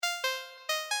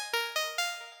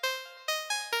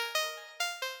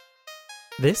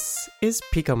This is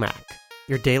PicoMac,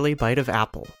 your daily bite of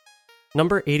Apple.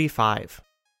 Number 85,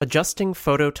 Adjusting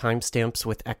Photo Timestamps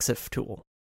with Exiftool.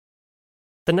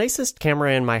 The nicest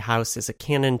camera in my house is a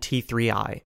Canon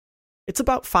T3i. It's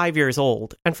about 5 years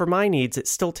old, and for my needs it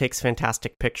still takes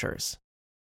fantastic pictures.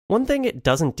 One thing it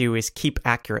doesn't do is keep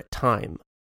accurate time.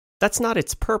 That's not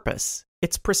its purpose.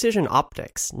 It's precision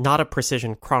optics, not a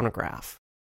precision chronograph.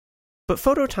 But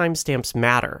photo timestamps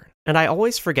matter, and I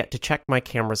always forget to check my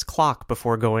camera's clock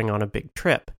before going on a big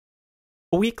trip.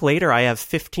 A week later, I have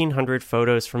 1,500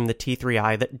 photos from the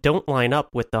T3i that don't line up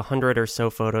with the 100 or so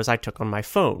photos I took on my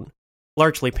phone,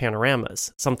 largely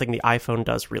panoramas, something the iPhone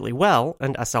does really well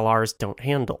and SLRs don't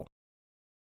handle.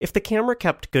 If the camera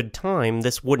kept good time,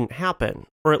 this wouldn't happen,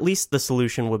 or at least the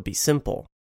solution would be simple.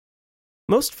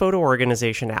 Most photo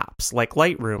organization apps, like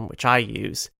Lightroom, which I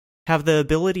use, have the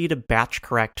ability to batch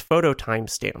correct photo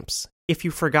timestamps if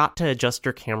you forgot to adjust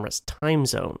your camera's time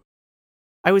zone.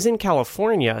 I was in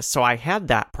California, so I had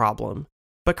that problem,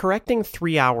 but correcting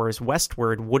 3 hours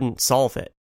westward wouldn't solve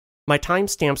it. My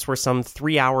timestamps were some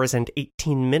 3 hours and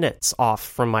 18 minutes off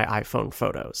from my iPhone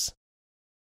photos.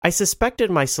 I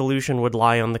suspected my solution would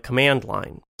lie on the command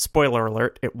line. Spoiler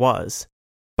alert, it was.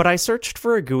 But I searched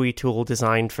for a GUI tool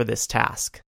designed for this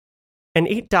task. An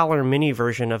 $8 mini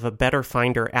version of a Better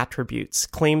Finder Attributes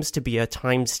claims to be a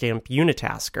timestamp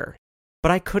unitasker,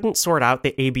 but I couldn't sort out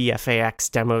the ABFAX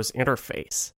demo's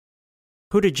interface.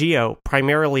 Huda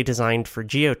primarily designed for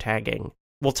geotagging,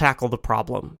 will tackle the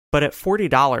problem, but at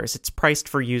 $40 it's priced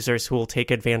for users who will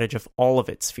take advantage of all of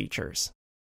its features.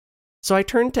 So I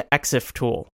turned to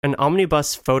Exiftool, an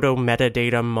omnibus photo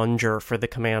metadata munger for the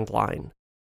command line.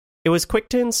 It was quick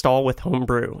to install with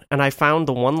Homebrew, and I found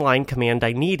the one-line command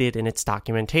I needed in its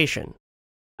documentation.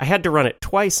 I had to run it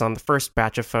twice on the first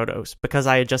batch of photos because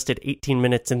I adjusted 18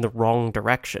 minutes in the wrong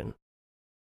direction.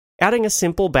 Adding a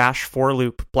simple bash for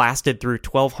loop blasted through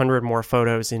 1,200 more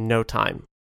photos in no time.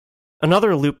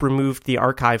 Another loop removed the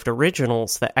archived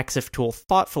originals that Exiftool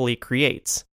thoughtfully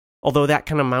creates, although that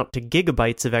can amount to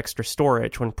gigabytes of extra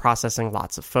storage when processing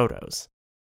lots of photos.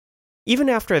 Even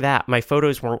after that, my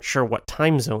photos weren't sure what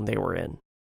time zone they were in.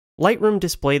 Lightroom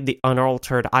displayed the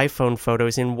unaltered iPhone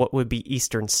photos in what would be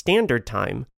Eastern Standard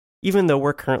Time, even though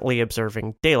we're currently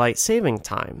observing Daylight Saving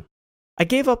Time. I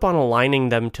gave up on aligning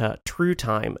them to True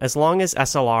Time as long as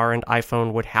SLR and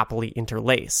iPhone would happily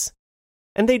interlace.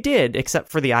 And they did, except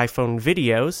for the iPhone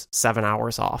videos, 7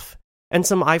 hours off, and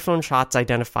some iPhone shots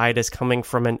identified as coming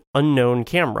from an unknown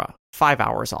camera, 5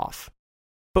 hours off.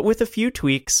 But with a few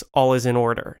tweaks, all is in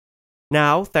order.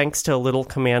 Now, thanks to a little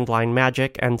command line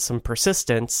magic and some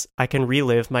persistence, I can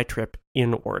relive my trip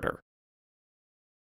in order.